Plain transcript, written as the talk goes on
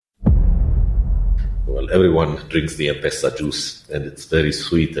Well, everyone drinks the M-Pesa juice, and it's very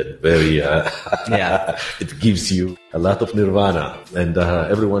sweet and very, Yeah. it gives you a lot of nirvana, and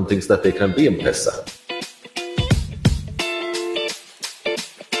everyone thinks that they can be M-Pesa.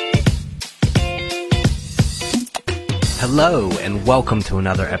 Hello, and welcome to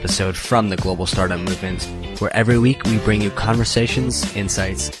another episode from the Global Startup Movement, where every week we bring you conversations,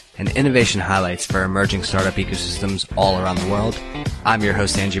 insights, and innovation highlights for emerging startup ecosystems all around the world. I'm your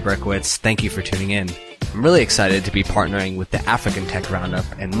host, Angie Berkowitz. Thank you for tuning in. I'm really excited to be partnering with the African Tech Roundup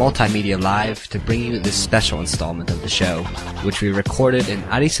and Multimedia Live to bring you this special installment of the show, which we recorded in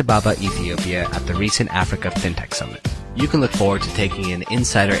Addis Ababa, Ethiopia at the recent Africa Fintech Summit. You can look forward to taking in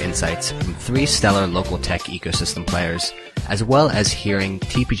insider insights from 3 stellar local tech ecosystem players, as well as hearing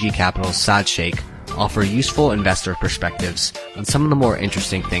TPG Capital's Saad Sheikh offer useful investor perspectives on some of the more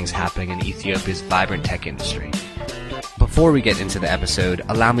interesting things happening in Ethiopia's vibrant tech industry. Before we get into the episode,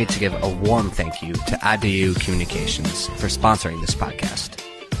 allow me to give a warm thank you to Adiu Communications for sponsoring this podcast.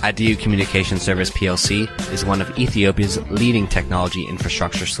 Adiu Communication Service PLC is one of Ethiopia's leading technology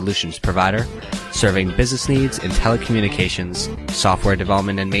infrastructure solutions provider, serving business needs in telecommunications, software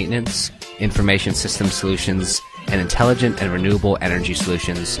development and maintenance, information system solutions, and intelligent and renewable energy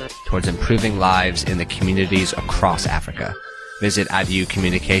solutions towards improving lives in the communities across Africa. Visit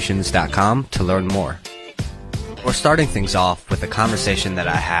adiucommunications.com to learn more. We're starting things off with a conversation that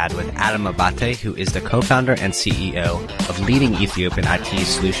I had with Adam Abate, who is the co-founder and CEO of leading Ethiopian IT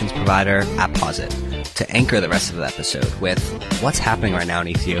solutions provider Apposit, to anchor the rest of the episode with what's happening right now in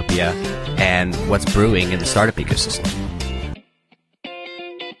Ethiopia and what's brewing in the startup ecosystem.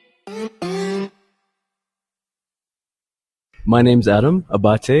 My name's Adam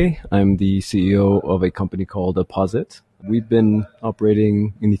Abate. I'm the CEO of a company called Apposit. We've been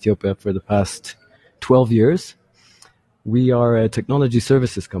operating in Ethiopia for the past 12 years. We are a technology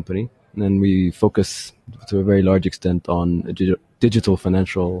services company, and we focus to a very large extent on digital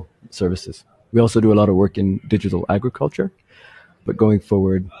financial services. We also do a lot of work in digital agriculture, but going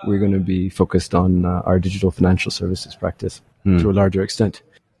forward, we're going to be focused on our digital financial services practice to a larger extent.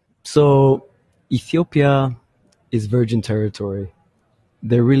 So Ethiopia is virgin territory.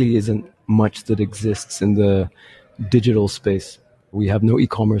 There really isn't much that exists in the digital space. We have no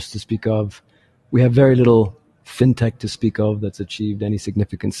e-commerce to speak of. We have very little Fintech to speak of that's achieved any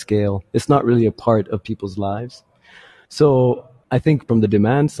significant scale. It's not really a part of people's lives. So I think from the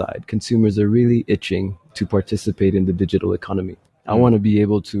demand side, consumers are really itching to participate in the digital economy. I want to be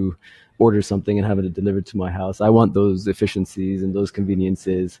able to order something and have it delivered to my house. I want those efficiencies and those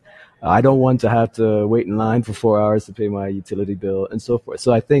conveniences. I don't want to have to wait in line for 4 hours to pay my utility bill and so forth.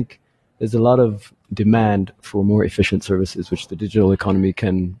 So I think there's a lot of demand for more efficient services, which the digital economy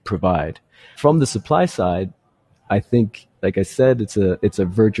can provide. From the supply side, I think, like I said, it's a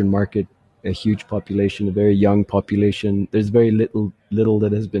virgin market, a huge population, a very young population. There's very little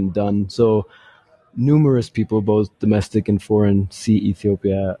that has been done. So numerous people, both domestic and foreign, see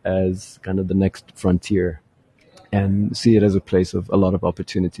Ethiopia as kind of the next frontier and see it as a place of a lot of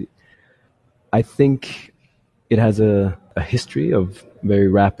opportunity. I think it has a history of very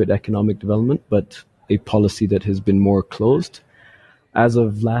rapid economic development, but a policy that has been more closed. As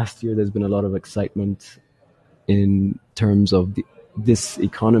of last year, there's been a lot of excitement in terms of this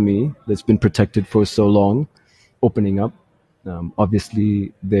economy that's been protected for so long, opening up.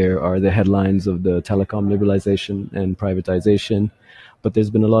 Obviously, there are the headlines of the telecom liberalization and privatization, but there's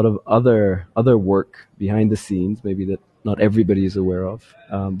been a lot of other work behind the scenes, maybe that not everybody is aware of,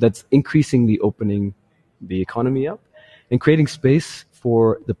 that's increasingly opening the economy up and creating space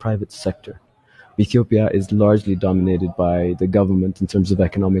for the private sector. Ethiopia is largely dominated by the government in terms of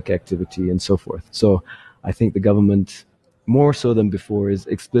economic activity and so forth. So I think the government, more so than before, is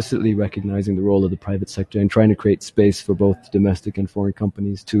explicitly recognizing the role of the private sector and trying to create space for both domestic and foreign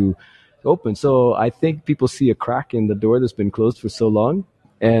companies to open. So I think people see a crack in the door that's been closed for so long,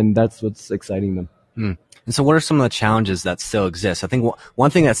 and that's what's exciting them. And so what are some of the challenges that still exist? I think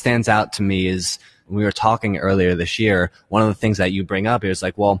one thing that stands out to me is when we were talking earlier this year, one of the things that you bring up is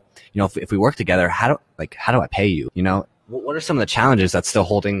like, well, if we work together, how do I pay you? What are some of the challenges that's still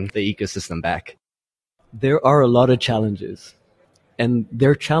holding the ecosystem back? There are a lot of challenges, and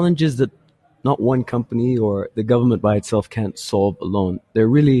they're challenges that not one company or the government by itself can't solve alone. They're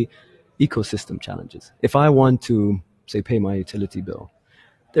really ecosystem challenges. If I want to, say, pay my utility bill,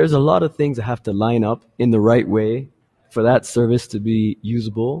 there's a lot of things that have to line up in the right way for that service to be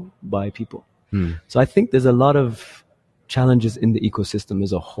usable by people. So I think there's a lot of challenges in the ecosystem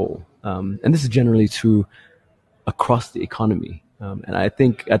as a whole. And this is generally true across the economy. And I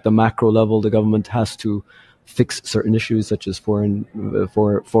think at the macro level, the government has to fix certain issues such as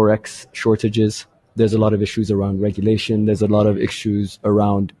forex shortages. There's a lot of issues around regulation. There's a lot of issues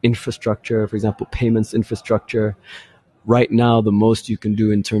around infrastructure, for example, payments infrastructure. Right now, the most you can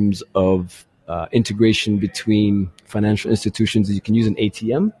do in terms of integration between financial institutions is you can use an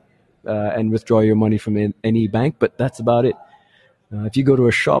ATM and withdraw your money from any bank, but that's about it. If you go to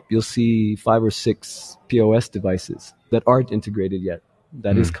a shop, you'll see 5 or 6 POS devices that aren't integrated yet.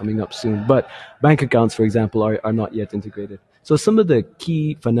 That is coming up soon. But bank accounts, for example, are not yet integrated. So some of the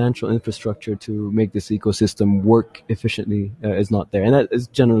key financial infrastructure to make this ecosystem work efficiently is not there. And that is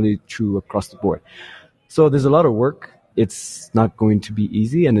generally true across the board. So there's a lot of work. It's not going to be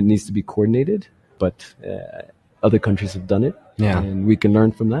easy, and it needs to be coordinated. But other countries have done it, and we can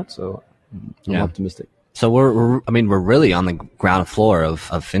learn from that. So I'm optimistic. So we're really on the ground floor of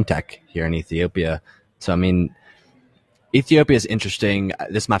fintech here in Ethiopia. So, I mean, Ethiopia is interesting.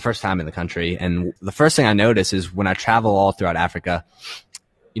 This is my first time in the country. And the first thing I notice is when I travel all throughout Africa,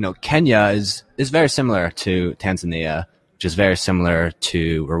 Kenya is very similar to Tanzania, which is very similar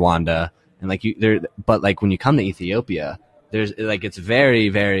to Rwanda. And but when you come to Ethiopia, there's it's very,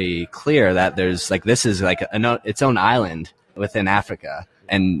 very clear that there's this is its own island within Africa.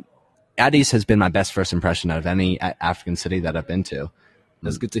 And Addis has been my best first impression out of any African city that I've been to.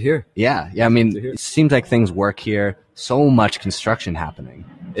 That's good to hear. Yeah. I mean, it seems like things work here. So much construction happening.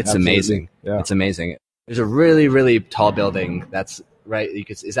 It's Absolutely. Amazing. Yeah. It's amazing. There's a really, really tall building. That's right.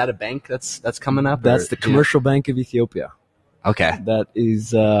 Is that a bank that's coming up? That's the Commercial Bank of Ethiopia. Okay. That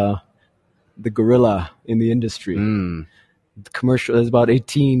is the gorilla in the industry. There's about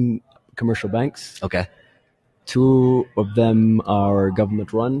 18 commercial banks. Okay. 2 of them are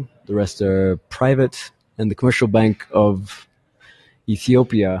government run. The rest are private. And the Commercial Bank of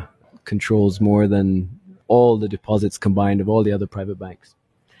Ethiopia controls more than all the deposits combined of all the other private banks.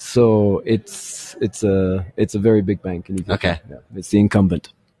 So it's a very big bank in Ethiopia. Okay. Yeah, it's the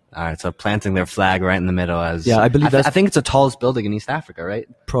incumbent. All right, so planting their flag right in the middle as I believe I think it's the tallest building in East Africa, right?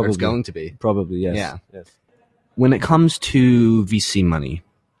 Probably. Or it's going to be. Probably, yes. Yeah. Yes. When it comes to VC money,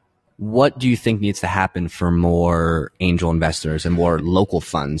 what do you think needs to happen for more angel investors and more local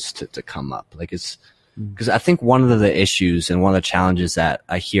funds to come up? Because I think one of the issues and one of the challenges that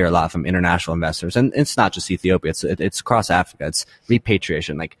I hear a lot from international investors, and it's not just Ethiopia, it's across Africa, it's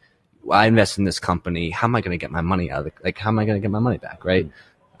repatriation. I invest in this company, how am I going to get my money out of it? How am I going to get my money back, right?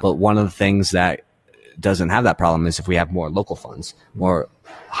 But one of the things that doesn't have that problem is if we have more local funds, more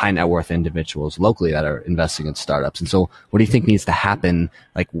high net worth individuals locally that are investing in startups. And so what do you think needs to happen?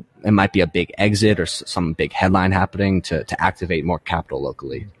 It might be a big exit or some big headline happening to activate more capital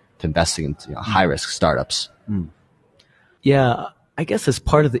locally to investing in high risk startups. Yeah, I guess as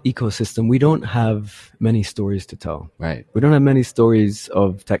part of the ecosystem, we don't have many stories to tell. Right. We don't have many stories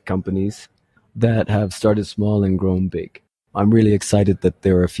of tech companies that have started small and grown big. I'm really excited that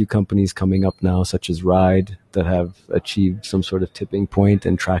there are a few companies coming up now, such as Ride, that have achieved some sort of tipping point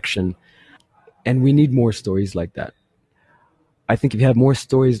and traction. And we need more stories like that. I think if you have more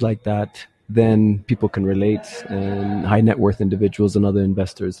stories like that, then people can relate, and high net worth individuals and other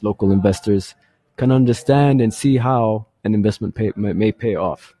investors, local investors, can understand and see how an investment may pay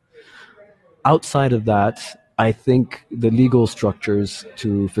off. Outside of that, I think the legal structures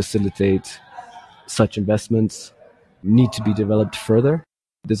to facilitate such investments need to be developed further.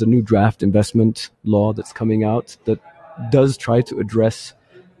 There's a new draft investment law that's coming out that does try to address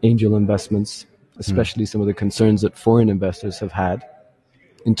angel investments, especially some of the concerns that foreign investors have had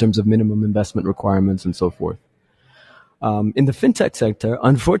in terms of minimum investment requirements and so forth. In the fintech sector,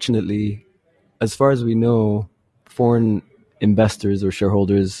 unfortunately, as far as we know, foreign investors or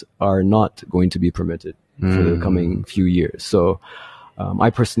shareholders are not going to be permitted for the coming few years. So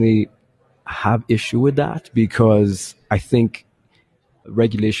I personally have issue with that because I think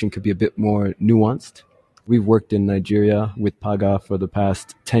regulation could be a bit more nuanced. We've worked in Nigeria with Paga for the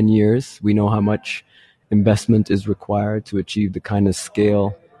past 10 years. We know how much investment is required to achieve the kind of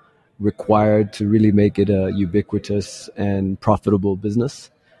scale required to really make it a ubiquitous and profitable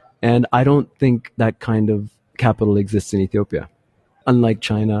business. And I don't think that kind of capital exists in Ethiopia. Unlike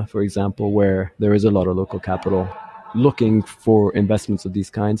China, for example, where there is a lot of local capital looking for investments of these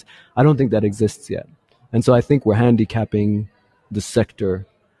kinds, I don't think that exists yet. And so I think we're handicapping the sector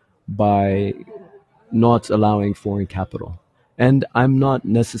by not allowing foreign capital. And I'm not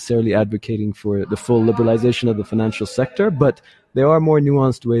necessarily advocating for the full liberalization of the financial sector, but there are more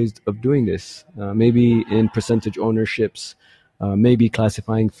nuanced ways of doing this. Maybe in percentage ownerships, maybe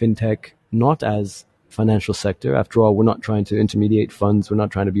classifying fintech not as financial sector. After all, we're not trying to intermediate funds. We're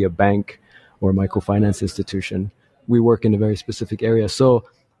not trying to be a bank or a microfinance institution. We work in a very specific area. So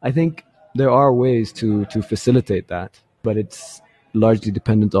I think there are ways to facilitate that, but it's largely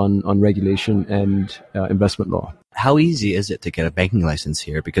dependent on regulation and investment law. How easy is it to get a banking license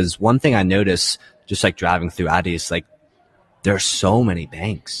here? Because one thing I notice, just like driving through Addis, like there are so many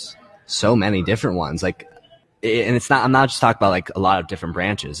banks, so many different ones. Like, and it's not, I'm not just talking about like a lot of different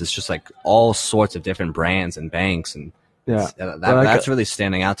branches. It's just like all sorts of different brands and banks. And that's really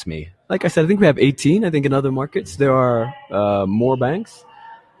standing out to me. Like I said, I think we have 18. I think in other markets there are more banks.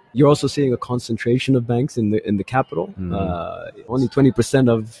 You're also seeing a concentration of banks in the capital. Only 20%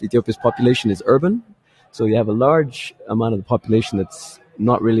 of Ethiopia's population is urban. So you have a large amount of the population that's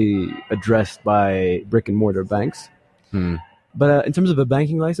not really addressed by brick and mortar banks. But in terms of a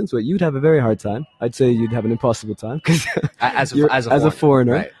banking license, you'd have a very hard time. I'd say you'd have an impossible time because as a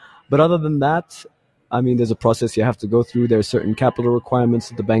foreigner. Right. But other than that, I mean, there's a process you have to go through. There are certain capital requirements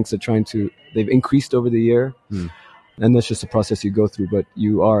that the banks are they've increased over the year. And that's just a process you go through, but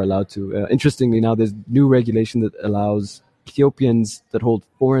you are allowed to. Interestingly, now there's new regulation that allows Ethiopians that hold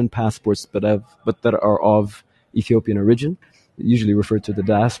foreign passports but that are of Ethiopian origin, usually referred to the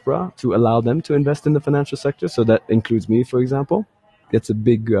diaspora, to allow them to invest in the financial sector. So that includes me, for example. It's a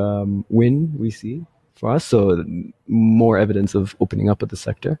big win we see for us. So more evidence of opening up of the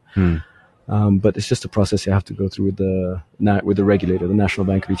sector. But it's just a process you have to go through with the regulator, the National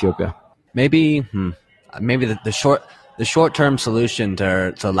Bank of Ethiopia. Maybe the short-term solution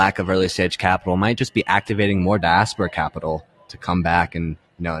to lack of early-stage capital might just be activating more diaspora capital to come back and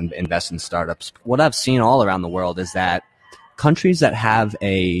invest in startups. What I've seen all around the world is that countries that have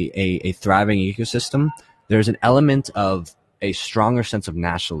a thriving ecosystem, there's an element of a stronger sense of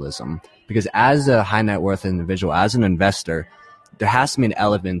nationalism, because as a high net worth individual, as an investor, there has to be an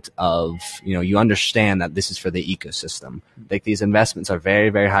element of, you understand that this is for the ecosystem. Like, these investments are very,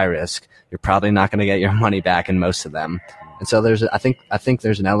 very high risk. You're probably not going to get your money back in most of them. And so I think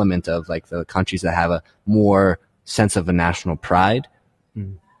there's an element of like the countries that have a more sense of a national pride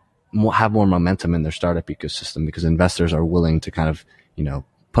have more momentum in their startup ecosystem, because investors are willing to kind of,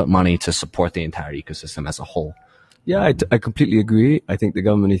 put money to support the entire ecosystem as a whole. Yeah, I completely agree. I think the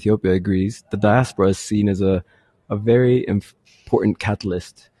government of Ethiopia agrees. The diaspora is seen as a very important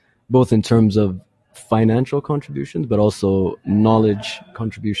catalyst, both in terms of financial contributions, but also knowledge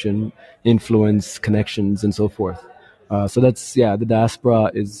contribution, influence, connections, and so forth. So the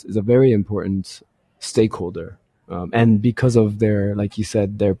diaspora is a very important stakeholder. And because of their, like you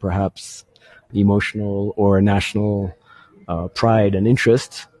said, their perhaps emotional or national pride and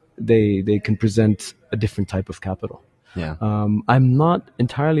interest, they can present a different type of capital. Yeah. I'm not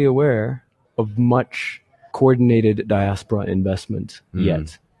entirely aware of much coordinated diaspora investment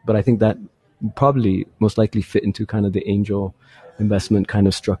yet, but I think that probably most likely fit into kind of the angel investment kind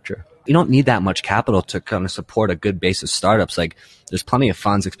of structure. You don't need that much capital to kind of support a good base of startups. Like, there's plenty of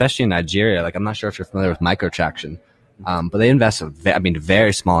funds, especially in Nigeria. Like, I'm not sure if you're familiar with microtraction, but they invest a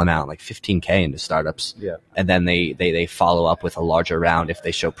very small amount, like 15K into startups. Yeah. And then they follow up with a larger round if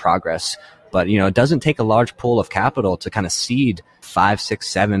they show progress. But, it doesn't take a large pool of capital to kind of seed 5, 6,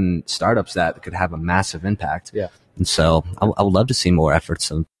 7 startups that could have a massive impact. Yeah. And so I would love to see more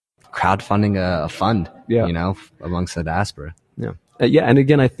efforts of crowdfunding a fund, amongst the diaspora. Yeah. And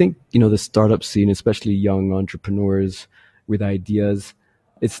again, I think, the startup scene, especially young entrepreneurs with ideas,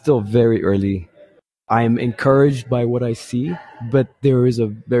 it's still very early. I'm encouraged by what I see, but there is a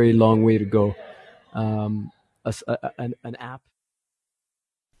very long way to go. An app.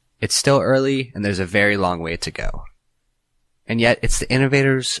 It's still early, and there's a very long way to go. And yet, it's the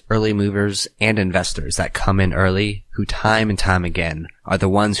innovators, early movers, and investors that come in early who time and time again are the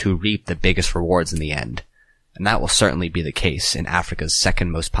ones who reap the biggest rewards in the end. And that will certainly be the case in Africa's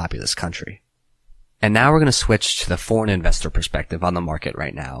second most populous country. And now we're going to switch to the foreign investor perspective on the market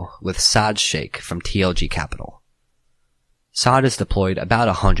right now with Saad Sheikh from TLG Capital. Saad has deployed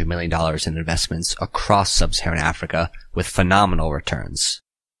about $100 million in investments across sub-Saharan Africa with phenomenal returns.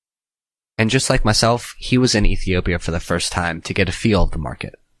 And just like myself, he was in Ethiopia for the first time to get a feel of the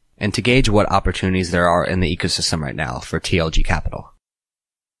market and to gauge what opportunities there are in the ecosystem right now for TLG Capital.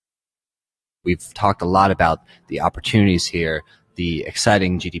 We've talked a lot about the opportunities here, the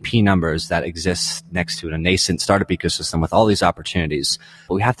exciting GDP numbers that exist next to a nascent startup ecosystem with all these opportunities.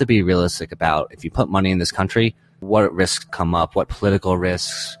 But we have to be realistic about, if you put money in this country, what risks come up, what political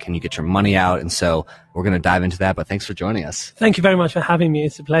risks, can you get your money out? And so we're going to dive into that, but thanks for joining us. Thank you very much for having me.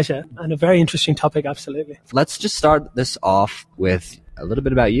 It's a pleasure and a very interesting topic, absolutely. Let's just start this off with a little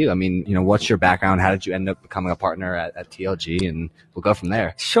bit about you. I mean, what's your background? How did you end up becoming a partner at TLG? And we'll go from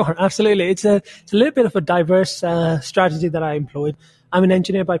there. Sure, absolutely. It's a little bit of a diverse strategy that I employed. I'm an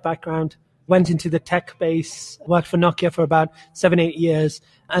engineer by background, went into the tech base, worked for Nokia for about 7-8 years.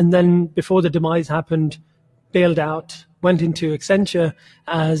 And then before the demise happened, bailed out went into Accenture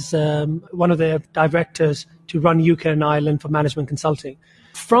as one of their directors to run UK and Ireland for management consulting.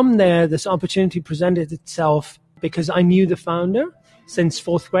 From there, this opportunity presented itself because I knew the founder since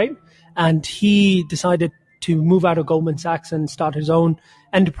fourth grade, and he decided to move out of Goldman Sachs and start his own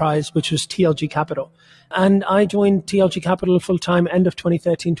enterprise, which was TLG Capital. And I joined TLG Capital full-time end of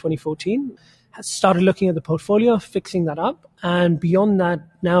 2013, 2014, started looking at the portfolio, fixing that up, and beyond that,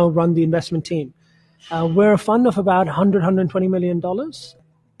 now run the investment team. We're a fund of about $120 million,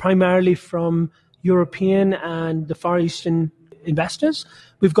 primarily from European and the Far Eastern investors.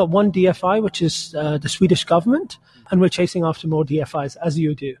 We've got one DFI, which is the Swedish government, and we're chasing after more DFIs, as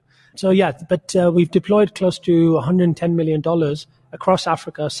you do. So yeah, but we've deployed close to $110 million across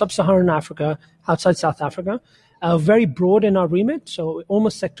Africa, sub-Saharan Africa, outside South Africa. Very broad in our remit, so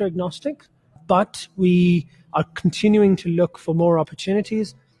almost sector agnostic, but we are continuing to look for more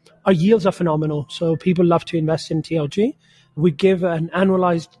opportunities. Our yields are phenomenal, so people love to invest in TLG. We give an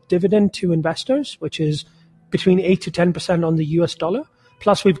annualized dividend to investors, which is between 8 to 10% on the US dollar.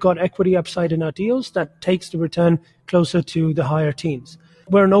 Plus, we've got equity upside in our deals that takes the return closer to the higher teens.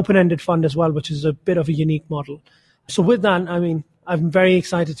 We're an open-ended fund as well, which is a bit of a unique model. So with that, I mean, I'm very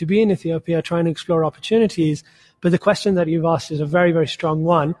excited to be in Ethiopia trying to explore opportunities. But the question that you've asked is a very, very strong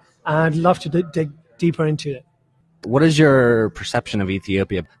one. And I'd love to dig deeper into it. What is your perception of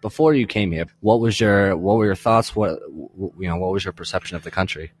Ethiopia before you came here? What were your thoughts? What was your perception of the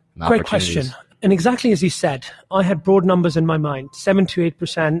country? Great question. And exactly as you said, I had broad numbers in my mind, 7 to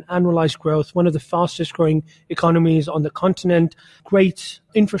 8% annualized growth, one of the fastest growing economies on the continent, great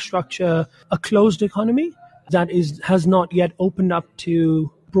infrastructure, a closed economy that has not yet opened up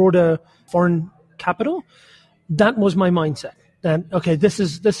to broader foreign capital. That was my mindset. That, okay, this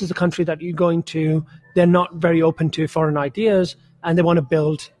is a country that you're going to, they're not very open to foreign ideas and they want to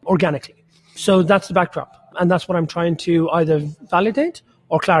build organically. So that's the backdrop. And that's what I'm trying to either validate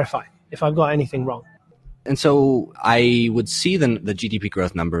or clarify if I've got anything wrong. And so I would see the GDP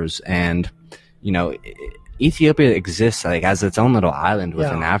growth numbers, and, Ethiopia exists like as its own little island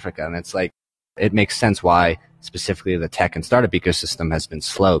within Africa. And it's like, it makes sense why specifically the tech and startup ecosystem has been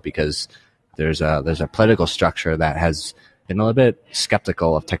slow, because there's a political structure that has been a little bit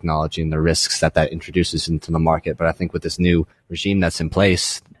skeptical of technology and the risks that introduces into the market. But I think with this new regime that's in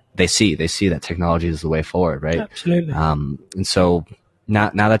place, they see that technology is the way forward, right? Absolutely. And so now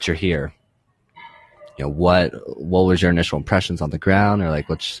that you're here, what was your initial impressions on the ground, or like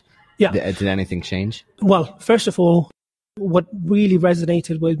did anything change? Well, first of all, what really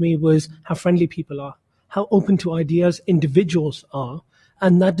resonated with me was how friendly people are, how open to ideas individuals are,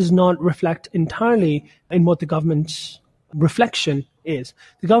 and that does not reflect entirely in what the government's reflection is.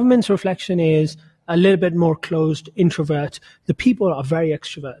 The government's reflection is a little bit more closed, introvert. The people are very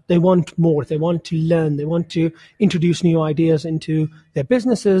extrovert. They want more. They want to learn. They want to introduce new ideas into their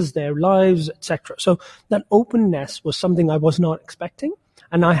businesses, their lives, etc. So that openness was something I was not expecting.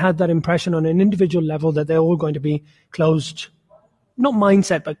 And I had that impression on an individual level that they're all going to be closed, not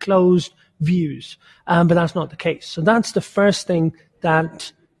mindset, but closed views. But that's not the case. So that's the first thing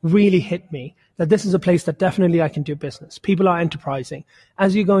that really hit me, that this is a place that definitely I can do business. People are enterprising.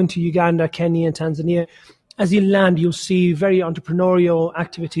 As you go into Uganda, Kenya, Tanzania, as you land, you'll see very entrepreneurial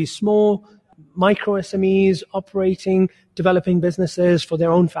activities, small, micro SMEs operating, developing businesses for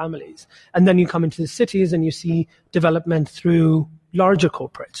their own families. And then you come into the cities and you see development through larger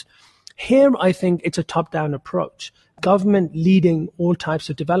corporates. Here, I think it's a top-down approach. Government leading all types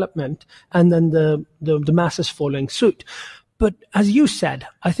of development, and then the masses following suit. But as you said,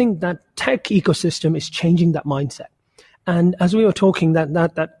 I think that tech ecosystem is changing that mindset. And as we were talking,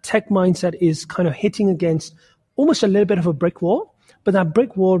 that tech mindset is kind of hitting against almost a little bit of a brick wall. But that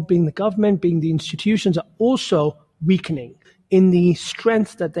brick wall, being the government, being the institutions, are also weakening in the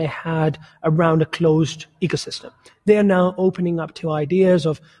strength that they had around a closed ecosystem. They are now opening up to ideas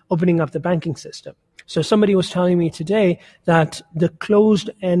of opening up the banking system. So somebody was telling me today that the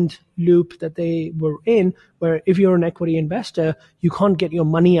closed-end loop that they were in, where if you're an equity investor, you can't get your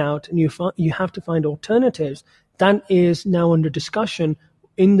money out and you have to find alternatives, that is now under discussion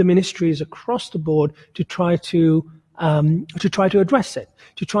in the ministries across the board to try to address it,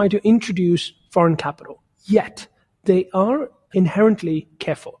 to try to introduce foreign capital. Yet they are inherently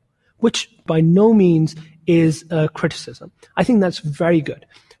careful, which by no means is a criticism. I think that's very good.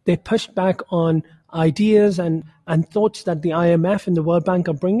 They pushed back on ideas and thoughts that the IMF and the World Bank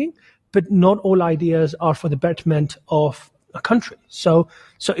are bringing, but not all ideas are for the betterment of a country. So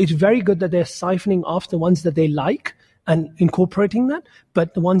it's very good that they're siphoning off the ones that they like and incorporating that,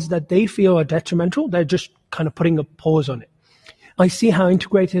 but the ones that they feel are detrimental, they're just kind of putting a pause on it. I see how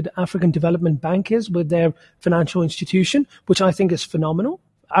integrated African Development Bank is with their financial institution, which I think is phenomenal.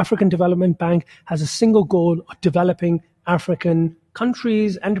 African Development Bank has a single goal of developing African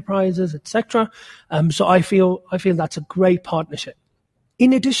countries, enterprises, etc. So I feel that's a great partnership.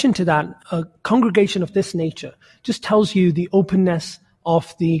 In addition to that, a congregation of this nature just tells you the openness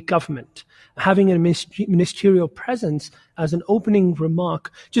of the government. Having a ministerial presence as an opening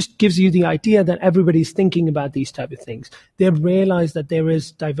remark just gives you the idea that everybody's thinking about these type of things. They realize that there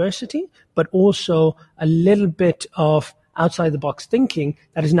is diversity, but also a little bit of outside the box thinking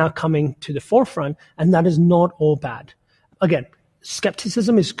that is now coming to the forefront, and that is not all bad. Again,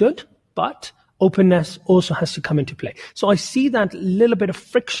 skepticism is good, but openness also has to come into play. So I see that little bit of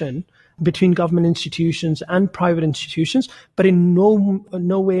friction between government institutions and private institutions, but in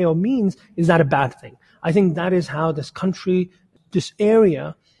no way or means is that a bad thing. I think that is how this country, this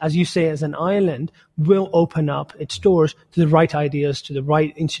area, as you say, as an island, will open up its doors to the right ideas, to the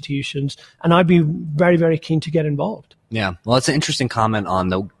right institutions, and I'd be very, very keen to get involved. Yeah, well, it's an interesting comment on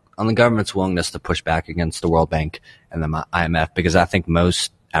the government's willingness to push back against the World Bank and the IMF, because I think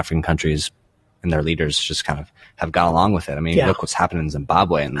most African countries and their leaders just kind of have got along with it. I mean, look what's happening in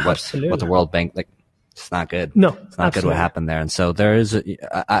Zimbabwe and what the World Bank, like, it's not good. No, it's not good what happened there. And so there is,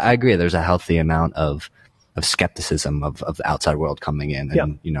 I agree, there's a healthy amount of skepticism of the outside world coming in.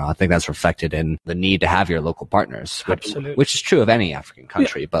 And, I think that's reflected in the need to have your local partners, which is true of any African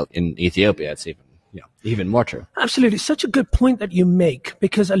country, but in Ethiopia, it's even more true. Absolutely. Such a good point that you make,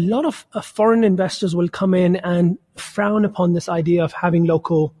 because a lot of foreign investors will come in and frown upon this idea of having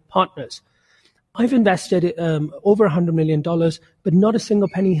local partners. I've invested over $100 million, but not a single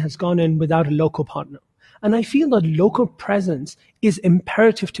penny has gone in without a local partner. And I feel that local presence is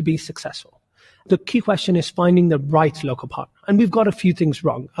imperative to be successful. The key question is finding the right local partner. And we've got a few things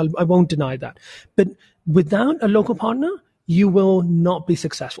wrong. I won't deny that. But without a local partner, you will not be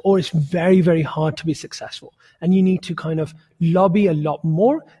successful, or it's very, very hard to be successful. And you need to kind of lobby a lot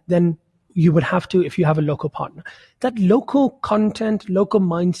more than you would have to if you have a local partner. That local content, local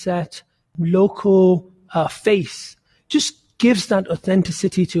mindset, local face just gives that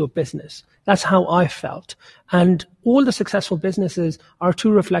authenticity to a business. That's how I felt. And all the successful businesses are a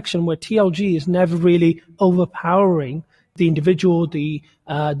true reflection where TLG is never really overpowering the individual, the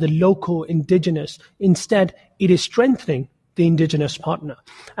local indigenous. Instead, it is strengthening the indigenous partner.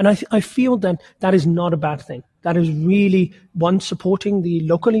 And I feel that is not a bad thing. That is really, one, supporting the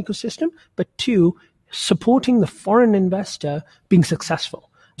local ecosystem, but two, supporting the foreign investor being successful.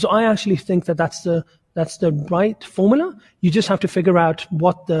 So I actually think that's the right formula. You just have to figure out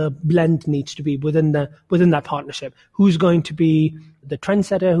what the blend needs to be within that partnership. Who's going to be the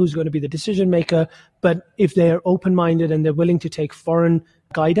trendsetter? Who's going to be the decision maker? But if they're open-minded and they're willing to take foreign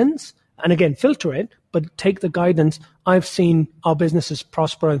guidance, and again, filter it, but take the guidance, I've seen our businesses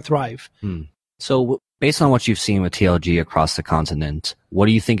prosper and thrive. So based on what you've seen with TLG across the continent, what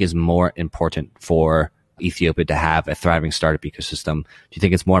do you think is more important for Ethiopia to have a thriving startup ecosystem? Do you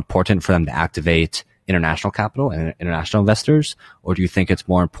think it's more important for them to activate international capital and international investors, or do you think it's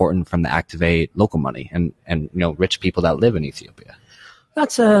more important for them to activate local money and rich people that live in Ethiopia?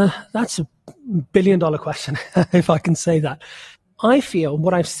 That's a billion-dollar question, if I can say that. I feel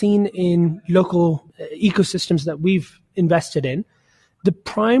what I've seen in local ecosystems that we've invested in, the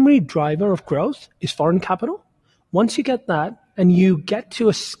primary driver of growth is foreign capital. Once you get that and you get to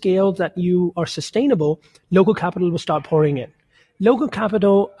a scale that you are sustainable, local capital will start pouring in. Local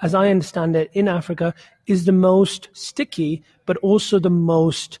capital, as I understand it, in Africa is the most sticky, but also the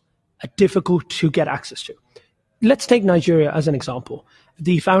most difficult to get access to. Let's take Nigeria as an example.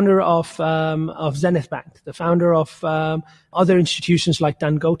 The founder of Zenith Bank, the founder of other institutions like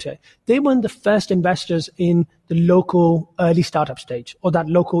Dangote, they were the first investors in the local early startup stage, or that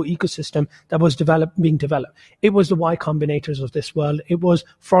local ecosystem that was being developed. It was the Y Combinators of this world. It was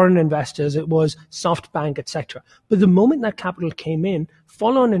foreign investors. It was SoftBank, etc. But the moment that capital came in,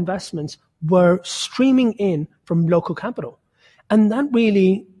 follow-on investments were streaming in from local capital. And that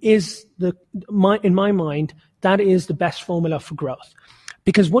really is, in my mind, that is the best formula for growth.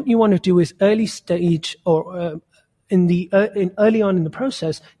 Because what you want to do is early stage or early on in the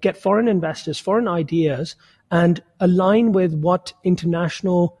process, get foreign investors, foreign ideas, and align with what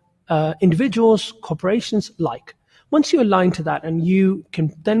international individuals, corporations like. Once you align to that and you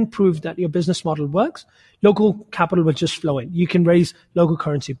can then prove that your business model works, local capital will just flow in. You can raise local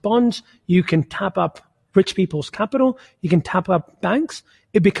currency bonds. You can tap up rich people's capital. You can tap up banks.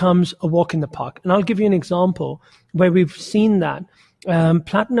 It becomes a walk in the park. And I'll give you an example where we've seen that.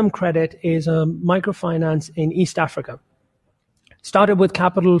 Platinum Credit is a microfinance in East Africa. Started with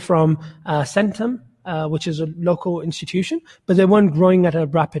capital from Centum, which is a local institution, but they weren't growing at a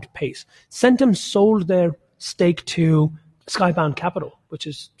rapid pace. Centum sold their stake to Skybound Capital, which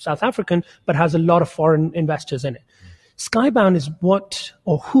is South African, but has a lot of foreign investors in it. Skybound is what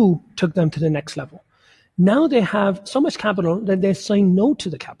or who took them to the next level. Now they have so much capital that they're saying no to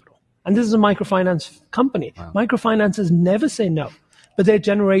the capital. And this is a microfinance company. Wow. Microfinances never say no, but they're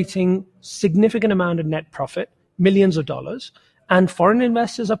generating significant amount of net profit, millions of dollars, and foreign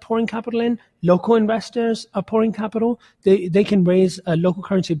investors are pouring capital in. Local investors are pouring capital. They can raise a local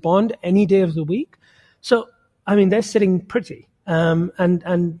currency bond any day of the week. So, I mean, they're sitting pretty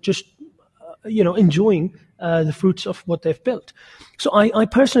and just, enjoying the fruits of what they've built. So I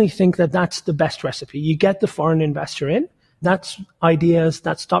personally think that that's the best recipe. You get the foreign investor in. That's ideas,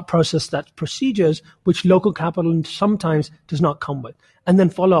 that's thought process, that's procedures, which local capital sometimes does not come with. And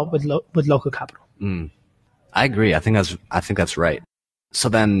then follow up with local capital. I agree. I think that's right. So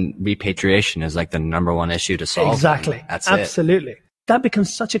then repatriation is like the number one issue to solve. Exactly. That's Absolutely. That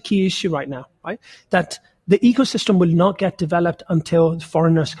becomes such a key issue right now, right? That the ecosystem will not get developed until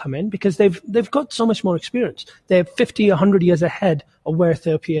foreigners come in because they've got so much more experience. They're 50, 100 years ahead of where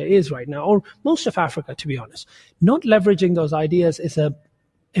Ethiopia is right now, or most of Africa, to be honest. Not leveraging those ideas is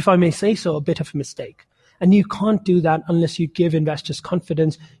if I may say so, a bit of a mistake. And you can't do that unless you give investors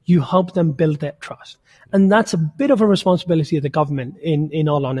confidence, you help them build their trust. And that's a bit of a responsibility of the government, in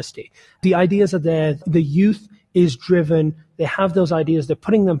all honesty. The ideas are there, the youth is driven, they have those ideas, they're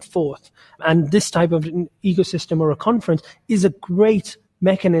putting them forth. And this type of an ecosystem or a conference is a great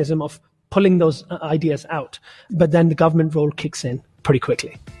mechanism of pulling those ideas out. But then the government role kicks in pretty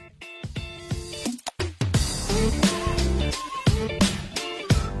quickly.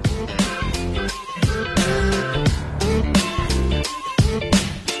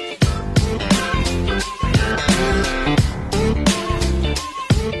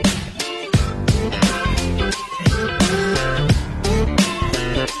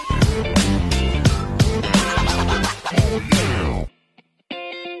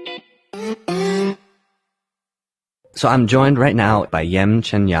 So I'm joined right now by Yem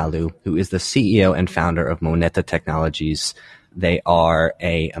Chenyalu, who is the CEO and founder of Moneta Technologies. They are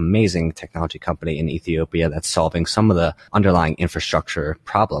an amazing technology company in Ethiopia that's solving some of the underlying infrastructure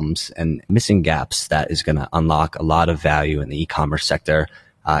problems and missing gaps that is going to unlock a lot of value in the e-commerce sector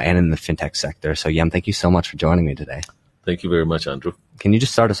and in the fintech sector. So Yem, thank you so much for joining me today. Thank you very much, Andrew. Can you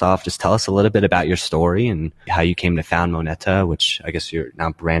just start us off? Just tell us a little bit about your story and how you came to found Moneta, which I guess you're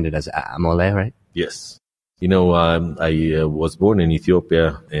now branded as Amole, right? Yes. I was born in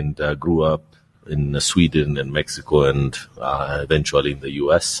Ethiopia and grew up in Sweden and Mexico and eventually in the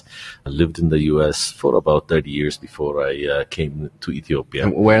U.S. I lived in the U.S. for about 30 years before I came to Ethiopia.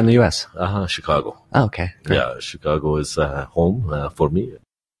 And where in the U.S.? Chicago. Oh, okay. Great. Yeah, Chicago is home for me.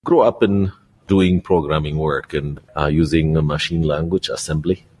 Grew up in doing programming work and using machine language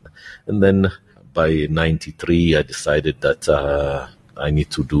assembly. And then by 93, I decided that I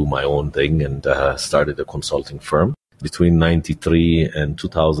need to do my own thing and started a consulting firm. Between 93 and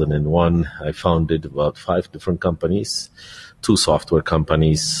 2001, I founded about 5 different companies, 2 software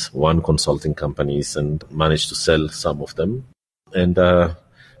companies, 1 consulting companies, and managed to sell some of them. And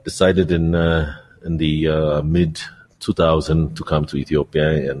decided in the mid 2000 to come to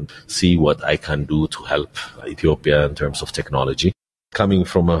Ethiopia and see what I can do to help Ethiopia in terms of technology. Coming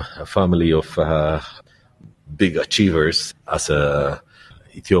from a family of big achievers as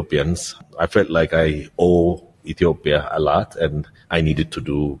Ethiopians, I felt like I owe Ethiopia a lot and I needed to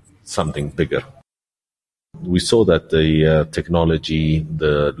do something bigger. We saw that the technology,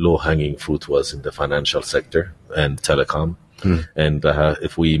 the low-hanging fruit was in the financial sector and telecom. And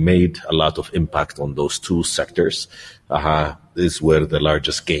if we made a lot of impact on those 2 sectors, is where the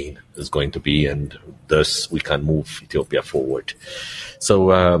largest gain is going to be, and thus we can move Ethiopia forward.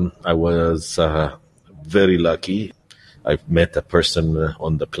 So I was very lucky. I met a person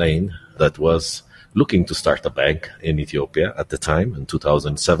on the plane that was looking to start a bank in Ethiopia at the time in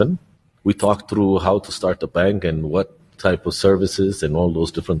 2007. We talked through how to start a bank and what type of services and all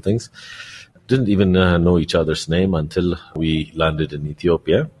those different things. Didn't even know each other's name until we landed in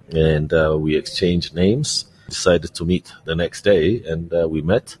Ethiopia, and we exchanged names, decided to meet the next day, and we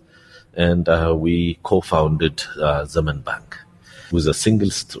met, and we co-founded Zaman Bank. It was a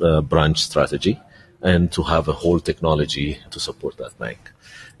single branch strategy and to have a whole technology to support that bank.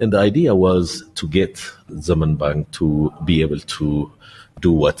 And the idea was to get Zaman Bank to be able to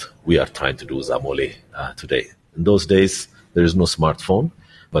do what we are trying to do with Amole today. In those days, there is no smartphone.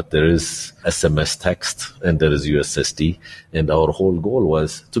 but there is SMS text and there is USSD. And our whole goal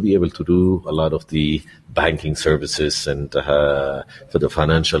was to be able to do a lot of the banking services and for the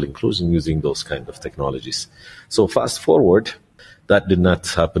financial inclusion using those kind of technologies. So fast forward, that did not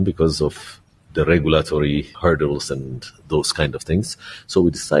happen because of the regulatory hurdles and those kind of things. So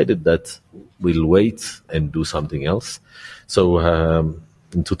we decided that we'll wait and do something else. So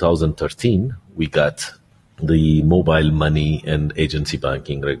in 2013, we got the mobile money and agency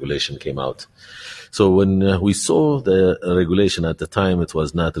banking regulation came out. So when we saw the regulation at the time, it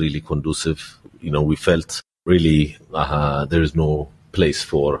was not really conducive. We felt really there is no place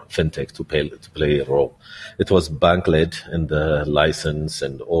for fintech to play a role. It was bank-led, and the license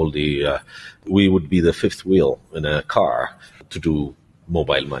and all the we would be the fifth wheel in a car to do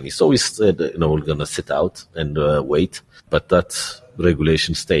mobile money. So we said, we're going to sit out and wait. But that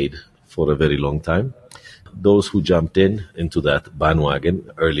regulation stayed for a very long time. Those who jumped into that bandwagon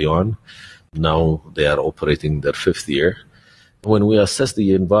early on, now they are operating their fifth year. When we assess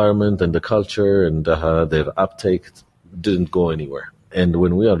the environment and the culture and their uptake, didn't go anywhere. And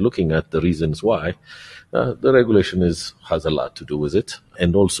when we are looking at the reasons why, the regulation has a lot to do with it,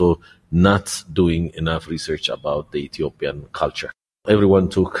 and also not doing enough research about the Ethiopian culture. Everyone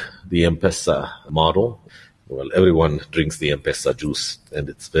took the M-Pesa model. Well, everyone drinks the M-Pesa juice, and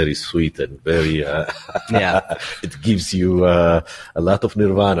it's very sweet and very, it gives you a lot of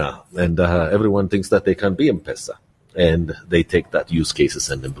nirvana, and everyone thinks that they can be M-Pesa, and they take that use cases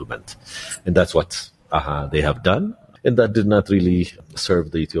and implement. And that's what they have done. And that did not really serve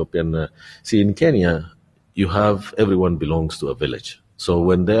the Ethiopian. See, in Kenya, you have everyone belongs to a village. So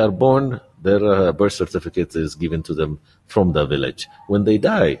when they are born, their birth certificate is given to them from the village. When they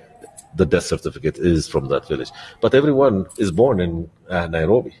die, the death certificate is from that village. But everyone is born in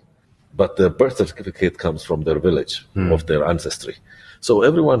Nairobi. But the birth certificate comes from their village, of their ancestry. So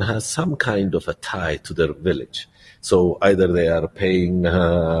everyone has some kind of a tie to their village. So either they are paying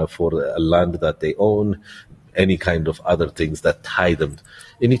for a land that they own, any kind of other things that tie them.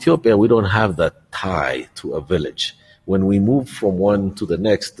 In Ethiopia, we don't have that tie to a village. When we move from one to the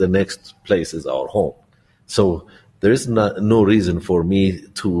next place is our home. So there is no reason for me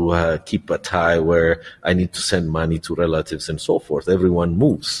to keep a tie where I need to send money to relatives and so forth. Everyone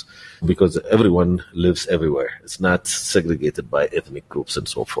moves because everyone lives everywhere. It's not segregated by ethnic groups and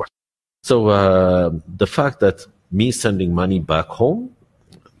so forth. So the fact that me sending money back home,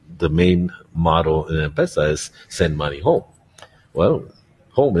 the main motto in M-Pesa is send money home. Well,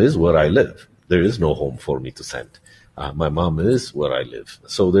 home is where I live. There is no home for me to send. My mom is where I live.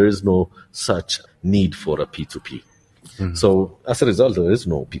 So there is no such need for a P2P. Mm-hmm. So as a result, there is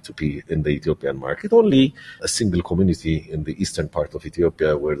no P2P in the Ethiopian market. Only a single community in the eastern part of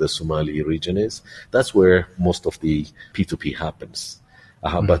Ethiopia where the Somali region is. That's where most of the P2P happens.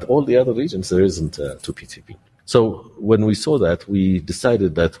 But all the other regions, there isn't to P2P. So when we saw that, we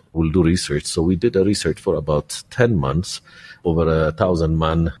decided that we'll do research. So we did a research for about 10 months, over 1,000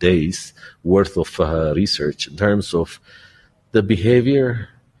 man days worth of research in terms of the behavior,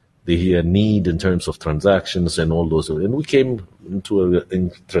 the need in terms of transactions and all those. And we came into an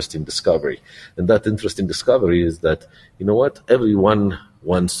interesting discovery. And that interesting discovery is that, everyone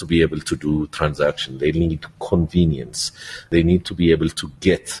wants to be able to do transaction. They need convenience. They need to be able to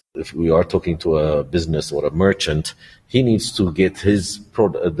get, if we are talking to a business or a merchant, he needs to get his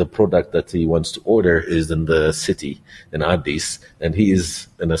the product that he wants to order is in the city, in Addis, and he is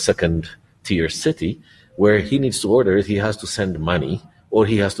in a second tier city where he needs to order it. He has to send money, or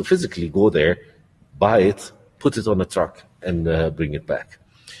he has to physically go there, buy it, put it on a truck, and bring it back.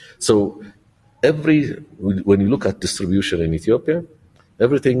 So when you look at distribution in Ethiopia,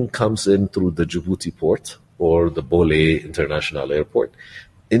 everything comes in through the Djibouti port or the Bole International Airport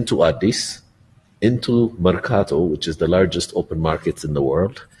into Addis, into Mercato, which is the largest open market in the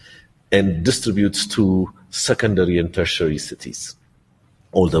world, and distributes to secondary and tertiary cities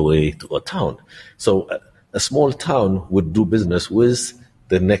all the way to a town. So a small town would do business with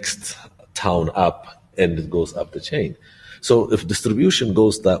the next town up, and it goes up the chain. So if distribution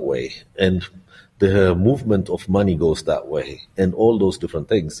goes that way, and the movement of money goes that way, and all those different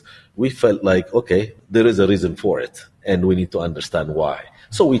things, we felt like, okay, there is a reason for it, and we need to understand why.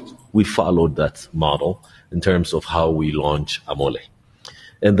 So we followed that model in terms of how we launch Amole.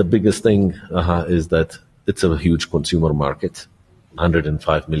 And the biggest thing is that it's a huge consumer market,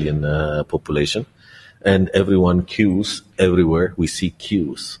 105 million population, and everyone queues everywhere. We see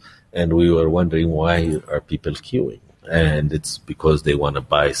queues, and we were wondering, why are people queuing? and it's because they want to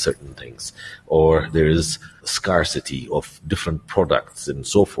buy certain things, or there is scarcity of different products and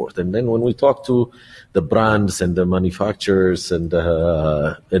so forth. And then when we talk to the brands and the manufacturers and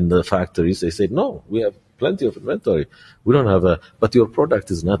the factories, they say, no, we have plenty of inventory. We don't have but your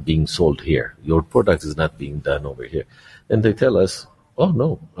product is not being sold here. Your product is not being done over here. And they tell us, oh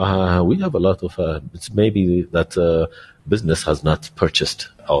no, we have a lot of, it's maybe that business has not purchased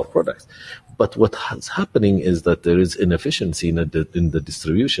our product. But what is happening is that there is inefficiency in the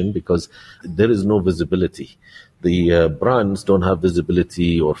distribution because there is no visibility. The brands don't have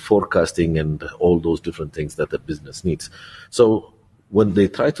visibility or forecasting and all those different things that the business needs. So when they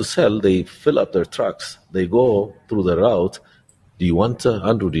try to sell, they fill up their trucks. They go through the route. Do you want,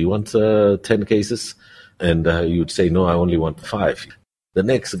 Andrew, do you want 10 cases? And you'd say, no, I only want 5. The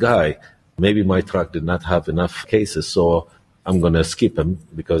next guy, maybe my truck did not have enough cases, so I'm going to skip him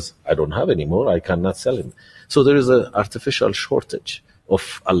because I don't have any more. I cannot sell him. So there is an artificial shortage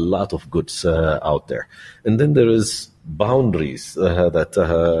of a lot of goods out there. And then there is boundaries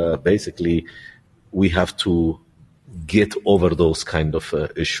that basically we have to get over those kind of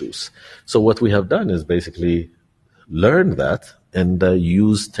issues. So what we have done is basically learn that and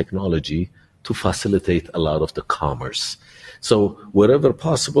use technology to facilitate a lot of the commerce. So wherever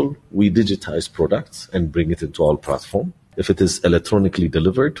possible, we digitize products and bring it into our platform. If it is electronically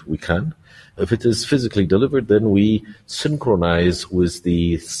delivered, we can. If it is physically delivered, then we synchronize with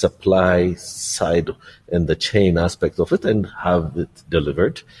the supply side and the chain aspect of it and have it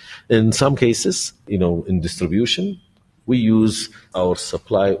delivered. In some cases, in distribution, we use our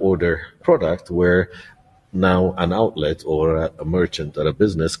supply order product where now an outlet or a merchant or a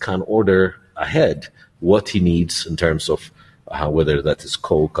business can order ahead what he needs in terms of whether that is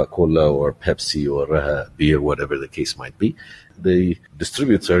Coca-Cola or Pepsi or beer, whatever the case might be. The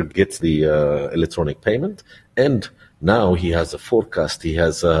distributor gets the electronic payment, and now he has a forecast. He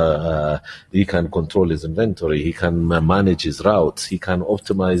can control his inventory. He can manage his routes. He can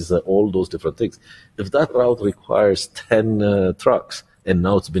optimize all those different things. If that route requires 10 trucks and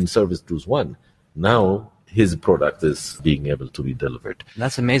now it's been serviced to one, now his product is being able to be delivered.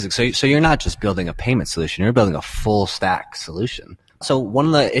 That's amazing. So you're not just building a payment solution, you're building a full stack solution. So one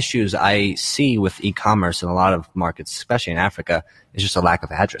of the issues I see with e-commerce in a lot of markets, especially in Africa, is just a lack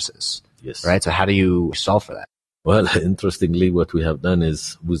of addresses. Yes. Right? So how do you solve for that? Well, interestingly, what we have done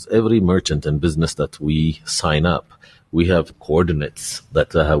is with every merchant and business that we sign up, we have coordinates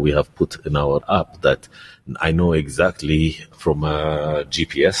that we have put in our app that I know exactly from a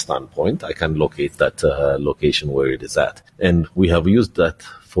GPS standpoint, I can locate that location where it is at. And we have used that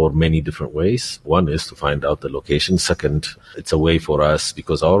for many different ways. One is to find out the location. Second, it's a way for us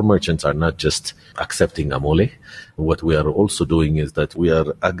because our merchants are not just accepting Amole. What we are also doing is that we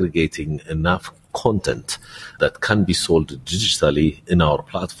are aggregating enough content that can be sold digitally in our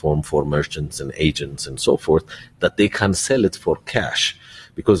platform for merchants and agents and so forth, that they can sell it for cash.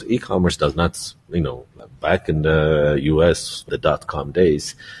 Because e-commerce does not, back in the US, the .com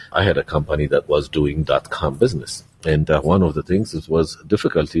days, I had a company that was doing .com business. And one of the things that was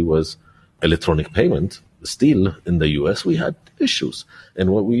difficulty was electronic payment. Still in the US, we had issues.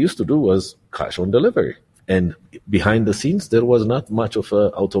 And what we used to do was cash on delivery. And behind the scenes, there was not much of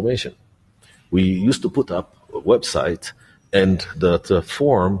automation. We used to put up a website, and that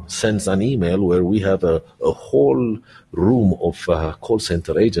form sends an email where we have a whole room of call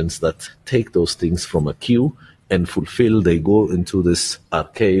center agents that take those things from a queue and fulfill. They go into this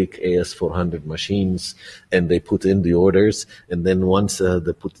archaic AS400 machines and they put in the orders. And then once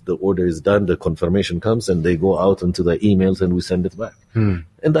the order is done, the confirmation comes and they go out into the emails and we send it back. And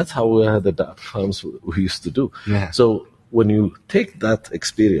that's how the .coms we used to do. Yeah. So when you take that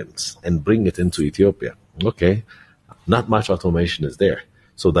experience and bring it into Ethiopia, okay, not much automation is there.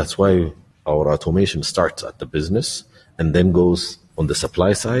 So that's why our automation starts at the business and then goes on the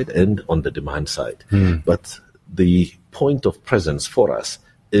supply side and on the demand side. But the point of presence for us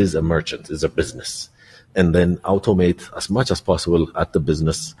is a merchant, is a business. And then automate as much as possible at the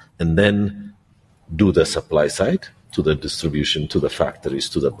business and then do the supply side to the distribution, to the factories,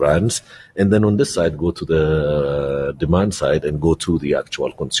 to the brands. And then on this side, go to the demand side and go to the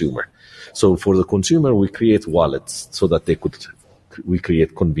actual consumer. So for the consumer, we create wallets so that we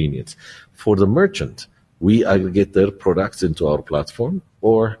create convenience. For the merchant, we aggregate their products into our platform,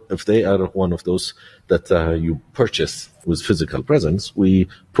 or if they are one of those that you purchase with physical presence, we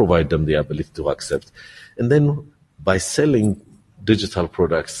provide them the ability to accept. And then by selling digital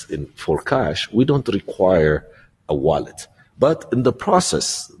products for cash, we don't require a wallet. But in the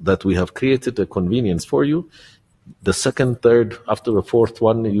process that we have created a convenience for you, The second, third, after the fourth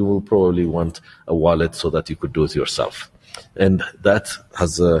one, you will probably want a wallet so that you could do it yourself. And that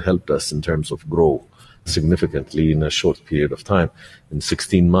has helped us in terms of grow significantly in a short period of time. In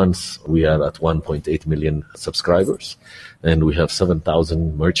 16 months, we are at 1.8 million subscribers, and we have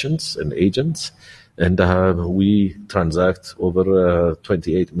 7,000 merchants and agents, and we transact over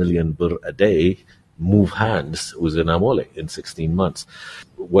 28 million birr a day, move hands within Amole in 16 months.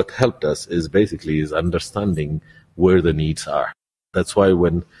 What helped us is understanding where the needs are. That's why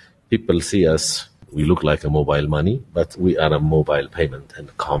when people see us, we look like a mobile money, but we are a mobile payment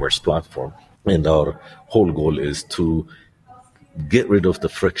and commerce platform. And our whole goal is to get rid of the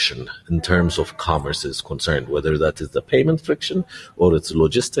friction in terms of commerce is concerned, whether that is the payment friction or it's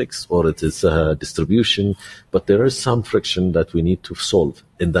logistics or it is distribution. But there is some friction that we need to solve,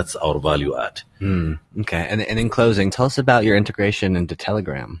 and that's our value add. Okay. And in closing, tell us about your integration into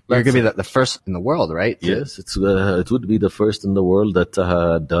Telegram. You're going to be the first in the world, right? Yes, it would be the first in the world that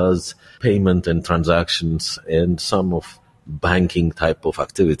does payment and transactions and some of banking type of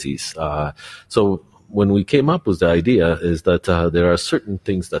activities. So when we came up with the idea is that there are certain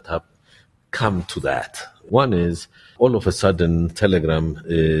things that have come to that. One is all of a sudden Telegram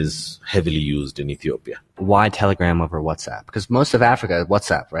is heavily used in Ethiopia. Why Telegram over WhatsApp? Because most of Africa,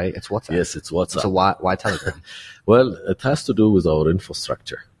 WhatsApp, right? It's WhatsApp. Yes, it's WhatsApp. So why Telegram? Well, it has to do with our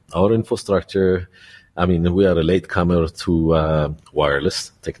infrastructure. Our infrastructure, I mean, we are a latecomer to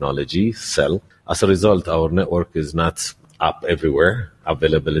wireless technology, cell. As a result, our network is not up everywhere.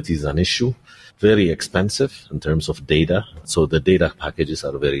 Availability is an issue. Very expensive in terms of data. So the data packages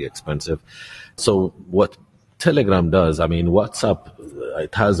are very expensive. So what Telegram does, I mean, WhatsApp,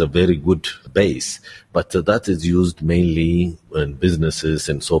 it has a very good base, but that is used mainly in businesses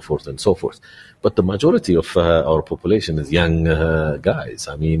and so forth and so forth. But the majority of our population is young guys.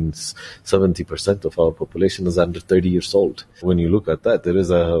 I mean, 70% of our population is under 30 years old. When you look at that, there is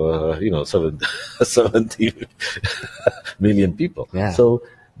 70 million people. Yeah. So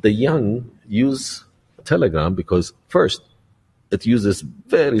the young use Telegram because first, it uses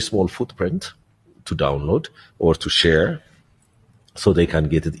very small footprint to download or to share so they can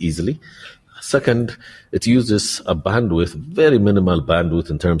get it easily. Second, it uses a bandwidth, very minimal bandwidth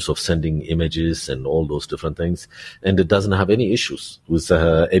in terms of sending images and all those different things. And it doesn't have any issues with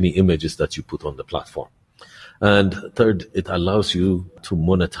any images that you put on the platform. And third, it allows you to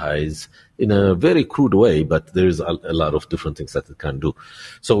monetize in a very crude way, but there's a lot of different things that it can do.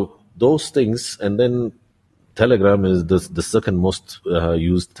 So those things, and then Telegram is the second most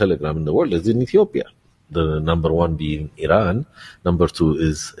used Telegram in the world is in Ethiopia. The number one being Iran, number two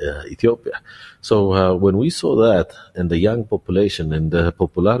is Ethiopia. So when we saw that and the young population and the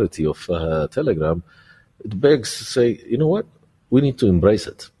popularity of Telegram, it begs to say, you know what? We need to embrace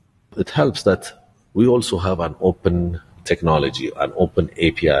it. It helps that we also have an open technology, an open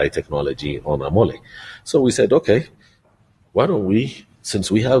API technology on Amole. So we said, okay, why don't we, since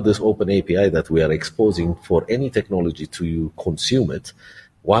we have this open API that we are exposing for any technology to consume it,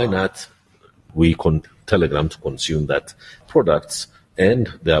 why not Telegram to consume that products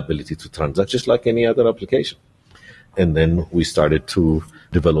and the ability to transact just like any other application. And then we started to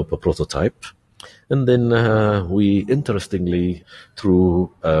develop a prototype. And then we, interestingly,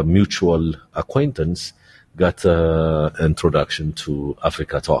 through a mutual acquaintance, got an introduction to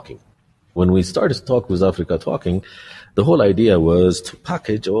Africa Talking. When we started to talk with Africa Talking, the whole idea was to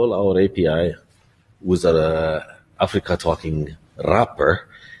package all our API with an Africa Talking wrapper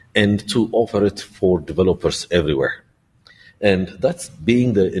and to offer it for developers everywhere. And that's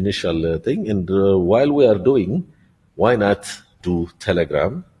being the initial thing. And while we are doing, why not do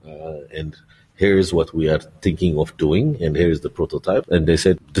Telegram? And here's what we are thinking of doing, and here's the prototype. And they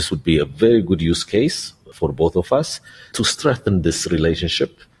said this would be a very good use case for both of us to strengthen this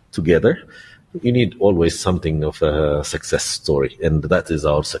relationship together. You need always something of a success story. And that is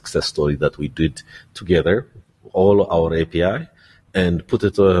our success story that we did together, all our API, and put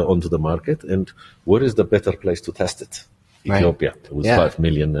it onto the market. And where is the better place to test it? Ethiopia, with 5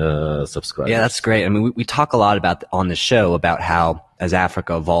 million subscribers. Yeah, that's great. I mean, we talk a lot about on the show about how as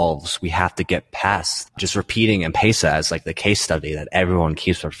Africa evolves, we have to get past just repeating M-Pesa as like the case study that everyone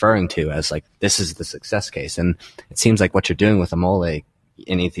keeps referring to as like, this is the success case. And it seems like what you're doing with Amole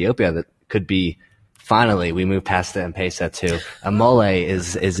in Ethiopia that could be finally, we move past the M-Pesa to Amole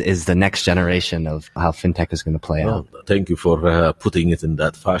is the next generation of how fintech is going to play out. Thank you for putting it in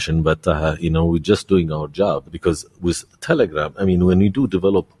that fashion. But, we're just doing our job because with Telegram, I mean, when you do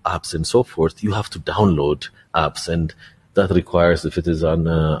develop apps and so forth, you have to download apps, and that requires, if it is on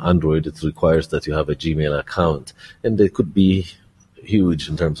Android, it requires that you have a Gmail account, and there could be huge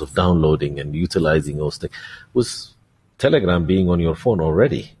in terms of downloading and utilizing those things, was Telegram being on your phone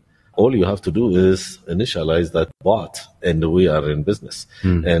already. All you have to do is initialize that bot, and we are in business.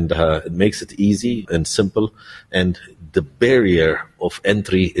 And it makes it easy and simple. And the barrier of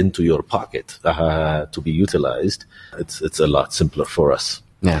entry into your pocket to be utilized, it's a lot simpler for us.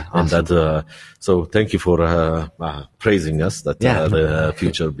 Yeah, awesome. And that, so thank you for praising us, that the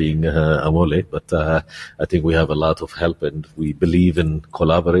future being Amole. But I think we have a lot of help, and we believe in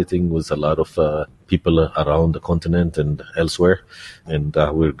collaborating with a lot of people around the continent and elsewhere. And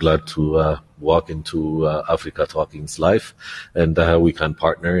we're glad to walk into Africa Talking's life, and we can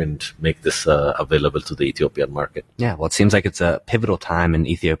partner and make this available to the Ethiopian market. Yeah, well, it seems like it's a pivotal time in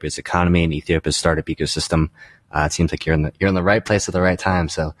Ethiopia's economy and Ethiopia's startup ecosystem. It seems like you're in the right place at the right time.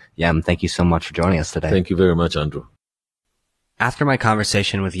 So, Yem, thank you so much for joining us today. Thank you very much, Andrew. After my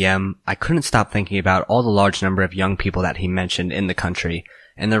conversation with Yem, I couldn't stop thinking about all the large number of young people that he mentioned in the country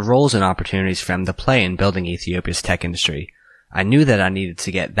and their roles and opportunities for them to play in building Ethiopia's tech industry. I knew that I needed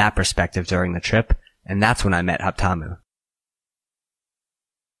to get that perspective during the trip, and that's when I met Habtamu.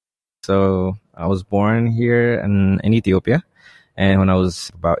 So I was born here in Ethiopia. And when I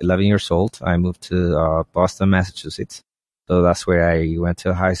was about 11 years old, I moved to Boston, Massachusetts. So that's where I went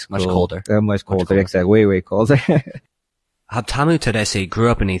to high school. Much colder. Much colder, exactly. Way, way colder. Habtamu Tedesi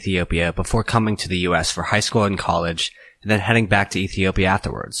grew up in Ethiopia before coming to the U.S. for high school and college, and then heading back to Ethiopia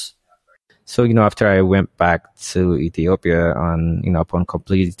afterwards. So, after I went back to Ethiopia upon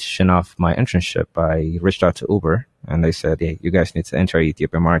completion of my internship, I reached out to Uber, and they said, hey, you guys need to enter the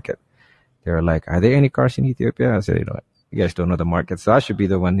Ethiopian market. They were like, are there any cars in Ethiopia? I said, you guys don't know the market, so I should be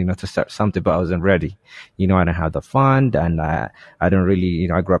the one, to start something, but I wasn't ready. I don't have the fund, and I don't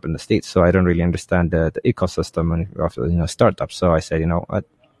really, I grew up in the States, so I don't really understand the ecosystem of, startups. So I said, what,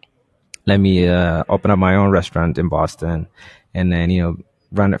 let me open up my own restaurant in Boston, and then,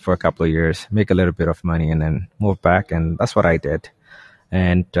 run it for a couple of years, make a little bit of money, and then move back, and that's what I did.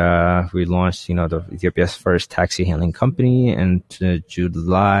 And we launched, the Ethiopia's first taxi hailing company in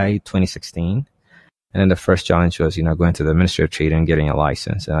July 2016. And then the first challenge was, going to the Ministry of Trade and getting a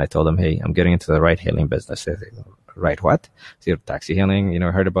license. And I told them, hey, I'm getting into the ride hailing business. They said, ride what? So taxi hailing,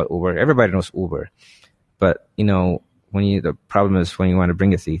 heard about Uber. Everybody knows Uber. But, the problem is when you want to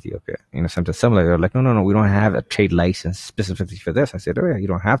bring it to Ethiopia, something similar. They're like, no, we don't have a trade license specifically for this. I said, oh yeah, you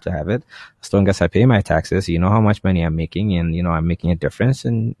don't have to have it. As long as I pay my taxes, how much money I'm making, and, I'm making a difference,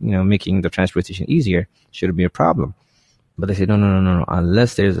 and, making the transportation easier shouldn't be a problem. But they said, no,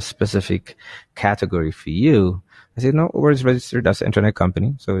 unless there's a specific category for you. I said, no, Uber is registered as an internet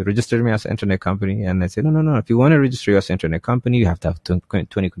company. So it registered me as an internet company. And they said, no, if you want to register as an internet company, you have to have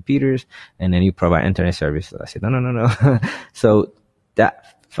 20 computers, and then you provide internet services. I said, no. So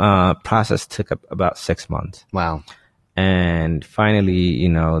that process took about 6 months. Wow. And finally,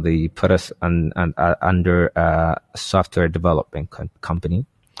 they put us under a software development company.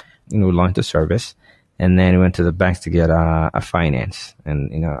 We launched the service. And then we went to the banks to get a finance,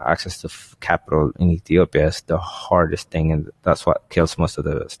 and access to capital in Ethiopia is the hardest thing, and that's what kills most of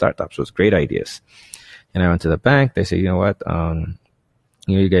the startups with great ideas. And I went to the bank. They said, you know what,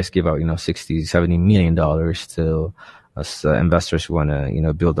 you guys give out $60-70 million to us investors who want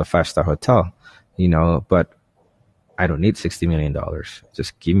to build a 5-star hotel, but I don't need $60 million.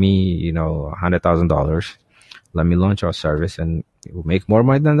 Just give me $100,000. Let me launch our service, and it will make more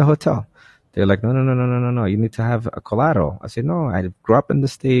money than the hotel. They're like, no. You need to have a collateral. I said, no, I grew up in the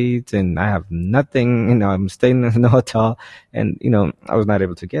States and I have nothing. I'm staying in the hotel, and, I was not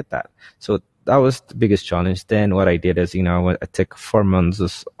able to get that. So that was the biggest challenge. Then what I did is, I took 4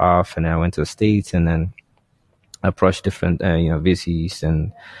 months off, and I went to the States, and then approached different, VCs,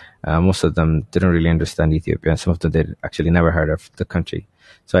 and most of them didn't really understand Ethiopia, and some of them did actually never heard of the country.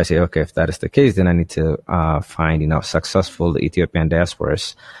 So I say, okay, if that is the case, then I need to find, successful Ethiopian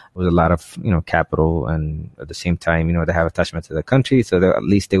diasporas with a lot of, capital, and at the same time, they have attachment to the country, so that at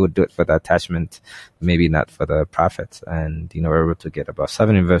least they would do it for the attachment, maybe not for the profits. And, we're able to get about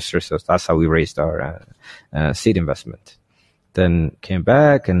 7 investors, so that's how we raised our seed investment. Then came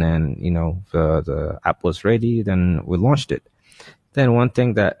back, and then, the app was ready, then we launched it. Then one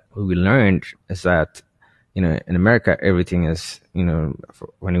thing that we learned is that, in America, everything is,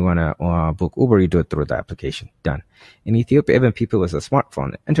 when you want to book Uber, you do it through the application. Done. In Ethiopia, even people with a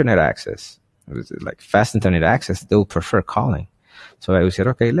smartphone, internet access, it was like fast internet access, they'll prefer calling. So I said,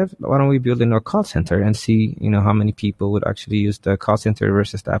 okay, why don't we build a call center and see, how many people would actually use the call center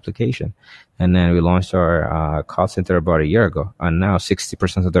versus the application. And then we launched our call center about a year ago. And now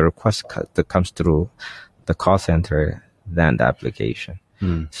 60% of the requests that comes through the call center than the application.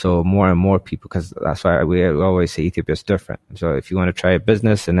 So more and more people, because that's why we always say Ethiopia is different. So if you want to try a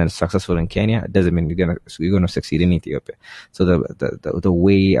business and then it's successful in Kenya, it doesn't mean you're gonna succeed in Ethiopia. So the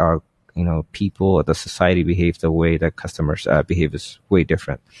way our people, the society behave, the way that customers behave is way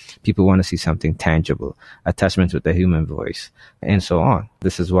different. People want to see something tangible, attachment with the human voice, and so on.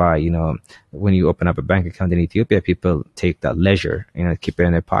 This is why, when you open up a bank account in Ethiopia, people take that leisure, keep it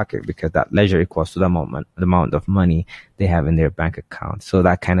in their pocket, because that leisure equals to the amount of money they have in their bank account. So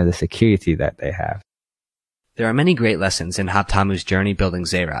that kind of the security that they have. There are many great lessons in Habtamu's journey building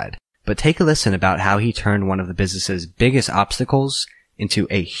Zayride, but take a listen about how he turned one of the business's biggest obstacles into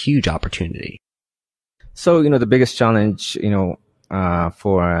a huge opportunity. So, the biggest challenge, for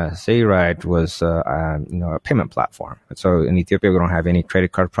Zayride was, a payment platform. So in Ethiopia, we don't have any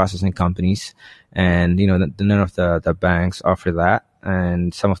credit card processing companies, and, none of the banks offer that.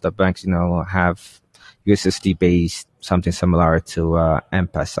 And some of the banks, have USSD based, something similar to,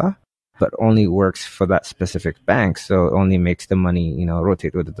 M-Pesa, but only works for that specific bank. So it only makes the money,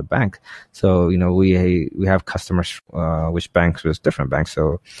 rotate within the bank. So, we have customers, which banks was different banks.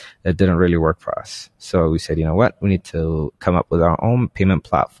 So it didn't really work for us. So we said, we need to come up with our own payment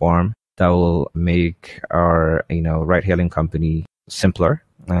platform that will make our, ride hailing company simpler,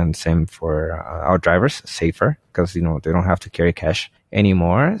 and same for our drivers, safer, because, they don't have to carry cash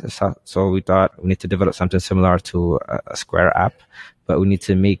anymore. So we thought we need to develop something similar to a Square app, but we need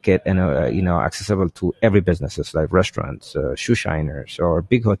to make it, accessible to every businesses like restaurants, shoe shiners, or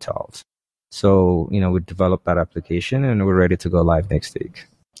big hotels. So, we developed that application and we're ready to go live next week.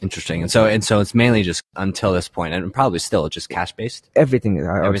 Interesting. And so it's mainly just until this point, and probably still just cash based. Everything,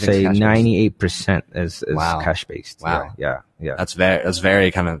 I would say 98% is wow. cash based. Wow. Yeah. That's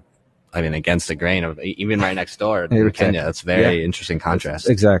very kind of, against the grain of even right next door in Kenya. That's very interesting contrast.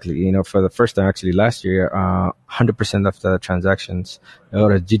 Exactly. For the first time, actually last year, 100% of the transactions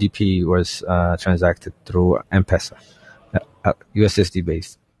or GDP was transacted through M-Pesa, USSD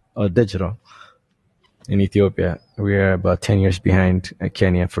based or digital. In Ethiopia, we are about 10 years behind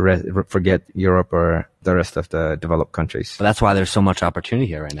Kenya. Forget Europe or the rest of the developed countries. But that's why there's so much opportunity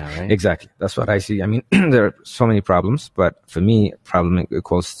here right now, right? Exactly. That's what I see. There are so many problems, but for me, problem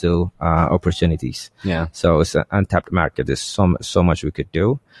equals to opportunities. Yeah. So it's an untapped market. There's so much we could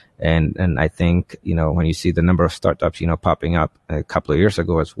do. And I think, when you see the number of startups, popping up a couple of years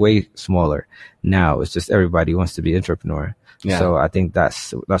ago, it's way smaller. Now it's just everybody wants to be entrepreneur. Yeah. So I think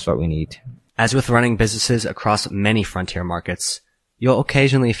that's what we need. As with running businesses across many frontier markets, you'll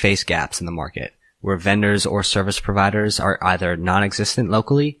occasionally face gaps in the market where vendors or service providers are either non-existent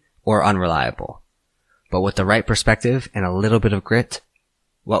locally or unreliable. But with the right perspective and a little bit of grit,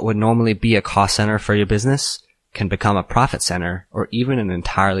 what would normally be a cost center for your business can become a profit center or even an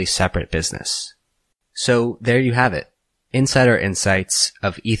entirely separate business. So there you have it. Insider insights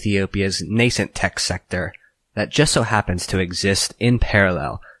of Ethiopia's nascent tech sector that just so happens to exist in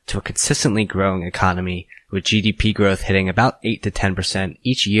parallel to a consistently growing economy with GDP growth hitting about 8 to 10%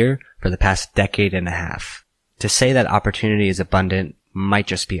 each year for the past decade and a half. To say that opportunity is abundant might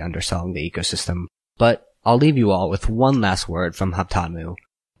just be underselling the ecosystem, but I'll leave you all with one last word from Habtamu.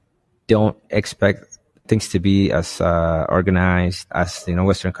 Don't expect things to be as organized as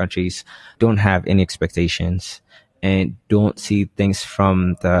Western countries. Don't have any expectations. And don't see things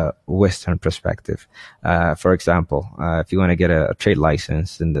from the Western perspective. For example, if you want to get a trade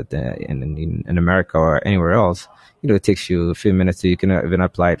license in America or anywhere else, it takes you a few minutes. So you can even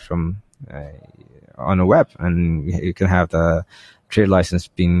apply it from on the web, and you can have the trade license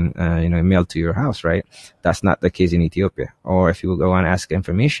being mailed to your house. Right? That's not the case in Ethiopia. Or if you go and ask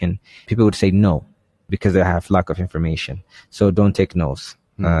information, people would say no because they have lack of information. So don't take no's.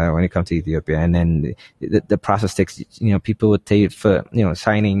 When it comes to Ethiopia. And then the process takes, people would take for,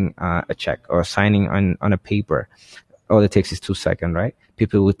 signing a check or signing on a paper. All it takes is 2 seconds, right?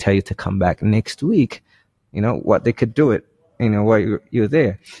 People would tell you to come back next week, what they could do it, while you're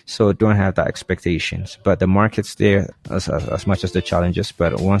there. So don't have that expectations. But the market's there as much as the challenges.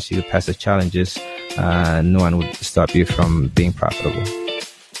 But once you pass the challenges, no one would stop you from being profitable.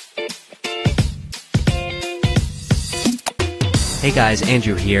 Hey guys,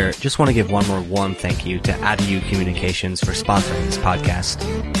 Andrew here. Just want to give one more warm thank you to ADIU Communications for sponsoring this podcast.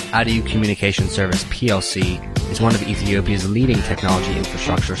 ADIU Communication Service PLC is one of Ethiopia's leading technology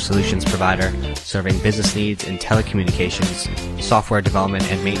infrastructure solutions provider, serving business needs in telecommunications, software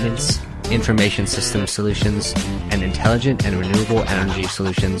development and maintenance, information system solutions, and intelligent and renewable energy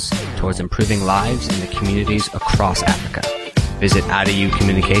solutions towards improving lives in the communities across Africa. Visit ADIU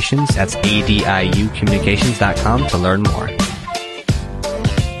Communications, that's ADIU Communications.com to learn more.